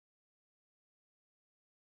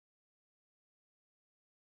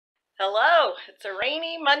Hello, it's a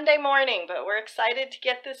rainy Monday morning, but we're excited to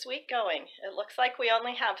get this week going. It looks like we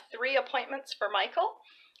only have 3 appointments for Michael,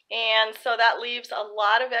 and so that leaves a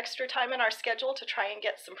lot of extra time in our schedule to try and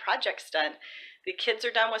get some projects done. The kids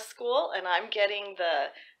are done with school, and I'm getting the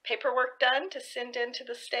paperwork done to send into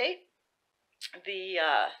the state.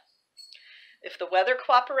 If the weather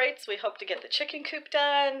cooperates, we hope to get the chicken coop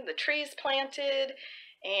done, the trees planted,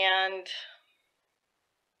 and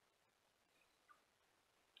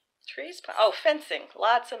fencing,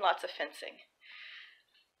 lots and lots of fencing.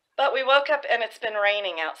 But we woke up and it's been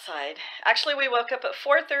raining outside. Actually, we woke up at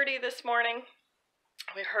 4:30 this morning.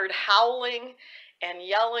 We heard howling and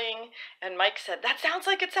yelling, and Mike said, "That sounds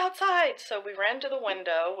like it's outside." So we ran to the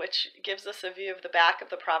window, which gives us a view of the back of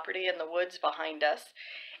the property and the woods behind us.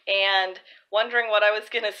 And wondering what I was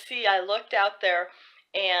going to see, I looked out there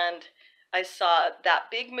and I saw that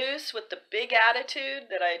big moose with the big attitude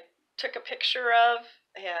that I took a picture of,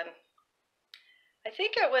 and I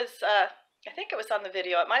think it was on the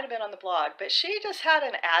video. It might have been on the blog, but she just had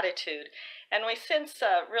an attitude, and we since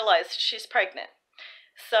realized she's pregnant.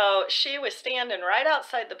 So she was standing right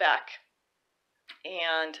outside the back,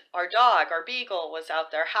 and our dog, our beagle, was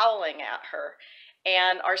out there howling at her,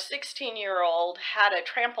 and our 16-year-old had a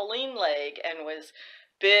trampoline leg and was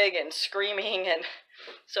big and screaming, and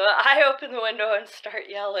so I open the window and start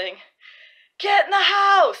yelling, "Get in the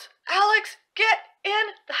house! Alex, get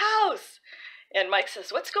in the house!" And Mike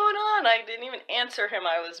says, "What's going on?" I didn't even answer him.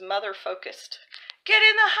 I was mother focused. "Get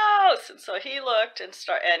in the house!" And so he looked and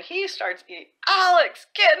he starts eating. "Alex,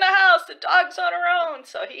 get in the house! The dog's on her own!"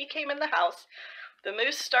 So he came in the house. The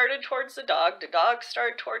moose started towards the dog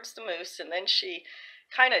started towards the moose, and then she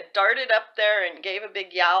kind of darted up there and gave a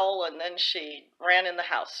big yowl, and then she ran in the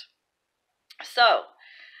house. So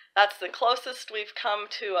that's the closest we've come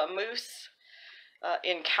to a moose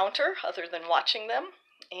encounter other than watching them,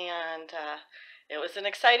 and it was an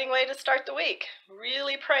exciting way to start the week.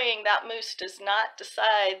 Really praying that moose does not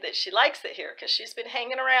decide that she likes it here, because she's been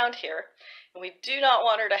hanging around here, and we do not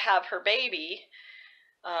want her to have her baby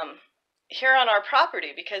here on our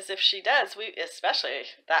property, because if she does, especially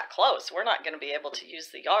that close, we're not going to be able to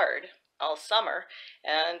use the yard all summer,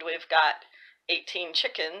 and we've got 18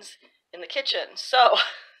 chickens in the kitchen, so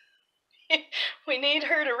we need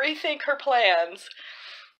her to rethink her plans.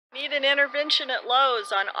 Need an intervention at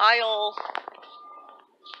Lowe's on aisle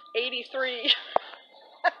 83.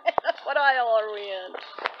 What aisle are we in?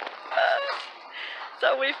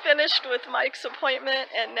 So we finished with Mike's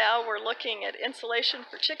appointment, and now we're looking at insulation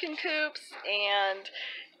for chicken coops and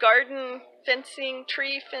garden fencing,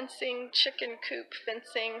 tree fencing, chicken coop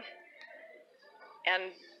fencing,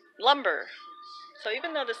 and lumber. So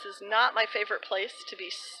even though this is not my favorite place to be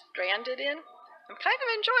stranded in, I'm kind of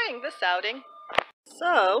enjoying this outing.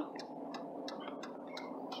 So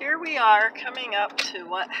here we are coming up to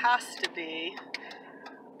what has to be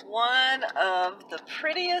one of the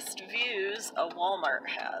prettiest views a Walmart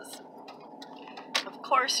has. Of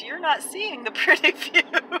course, you're not seeing the pretty view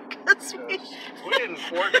because we didn't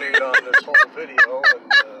coordinate on this whole video,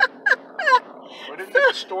 and we didn't get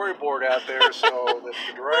the storyboard out there so that the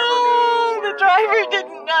driver knew. The driver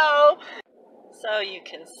didn't know. So you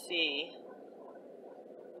can see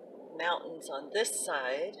mountains on this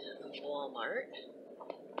side of Walmart,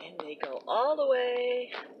 and they go all the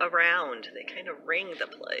way around. They kind of ring the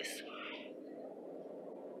place.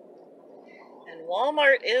 And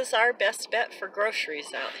Walmart is our best bet for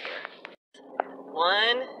groceries out here.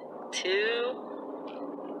 1, 2,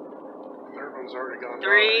 third one's already gone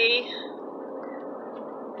 3.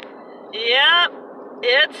 Yep,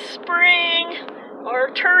 it's spring, or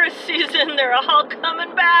tourist season. They're all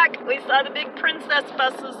coming back. We saw the big princess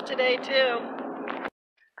buses today too.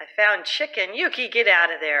 I found chicken. Yuki, get out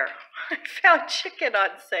of there. I found chicken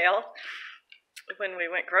on sale when we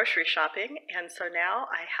went grocery shopping, and so now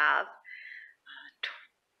I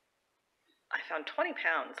found 20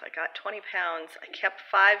 pounds. I got 20 pounds. I kept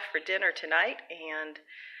 5 for dinner tonight and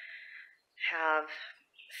have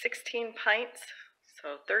 16 pints,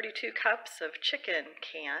 so 32 cups of chicken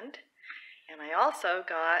canned. And I also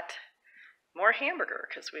got more hamburger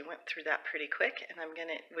because we went through that pretty quick, and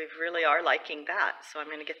we really are liking that, so I'm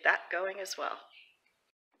gonna get that going as well.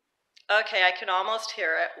 Okay, I can almost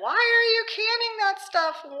hear it. Why are you canning that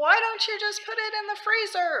stuff? Why don't you just put it in the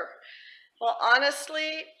freezer? Well,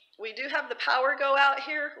 honestly, we do have the power go out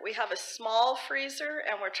here. We have a small freezer,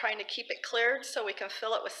 and we're trying to keep it cleared so we can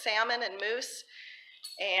fill it with salmon and moose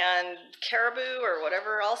and caribou or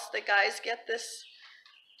whatever else the guys get this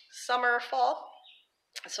summer or fall.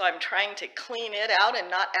 So I'm trying to clean it out and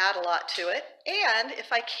not add a lot to it. And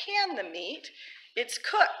if I can the meat, it's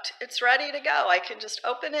cooked. It's ready to go. I can just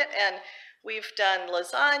open it, and we've done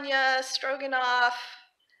lasagna, stroganoff,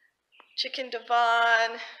 chicken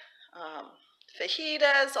Devon,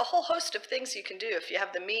 fajitas, a whole host of things you can do if you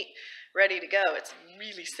have the meat ready to go. It's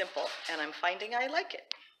really simple, and I'm finding I like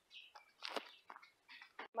it.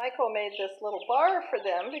 Michael made this little bar for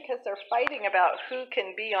them because they're fighting about who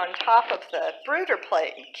can be on top of the brooder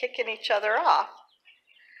plate and kicking each other off.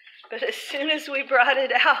 But as soon as we brought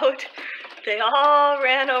it out, they all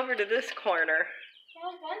ran over to this corner.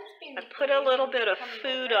 I put a little bit of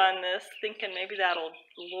food on this, thinking maybe that'll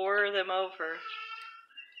lure them over.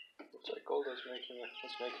 Looks like Golda's making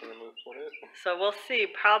a move for it. So we'll see.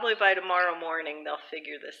 Probably by tomorrow morning they'll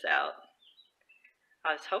figure this out.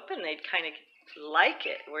 I was hoping they'd kind of like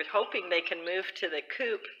it. We're hoping they can move to the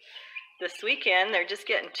coop this weekend. They're just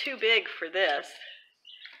getting too big for this.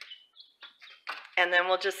 And then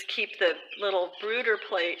we'll just keep the little brooder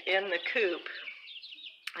plate in the coop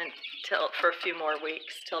for a few more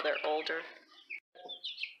weeks till they're older.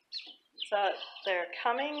 So they're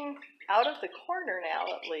coming out of the corner now,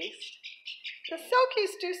 at least. The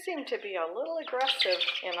Silkies do seem to be a little aggressive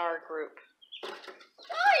in our group.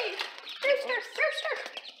 Hi!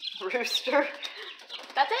 Rooster! Rooster.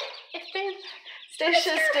 That's it? It's been...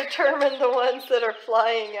 Stacia's determined the ones that are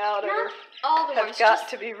flying out Not all the have ones, got just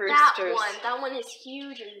to be roosters. That one is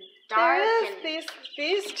huge and dark. There is. And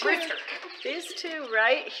These two. Rooster. These two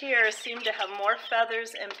right here seem to have more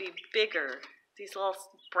feathers and be bigger. These little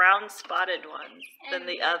brown spotted ones than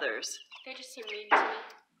the others. They just seem mean to me.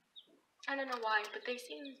 I don't know why, but they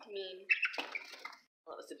seem mean.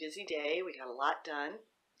 Well, it was a busy day. We got a lot done.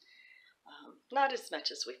 Not as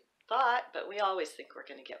much as we thought, but we always think we're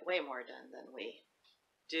going to get way more done than we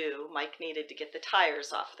do. Mike needed to get the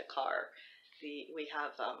tires off the car. We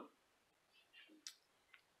have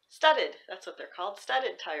studded, that's what they're called,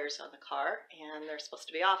 studded tires on the car, and they're supposed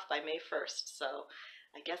to be off by May 1st. So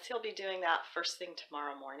I guess he'll be doing that first thing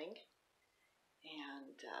tomorrow morning.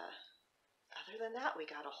 And other than that, we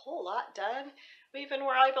got a whole lot done. We even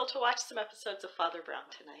were able to watch some episodes of Father Brown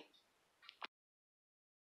tonight.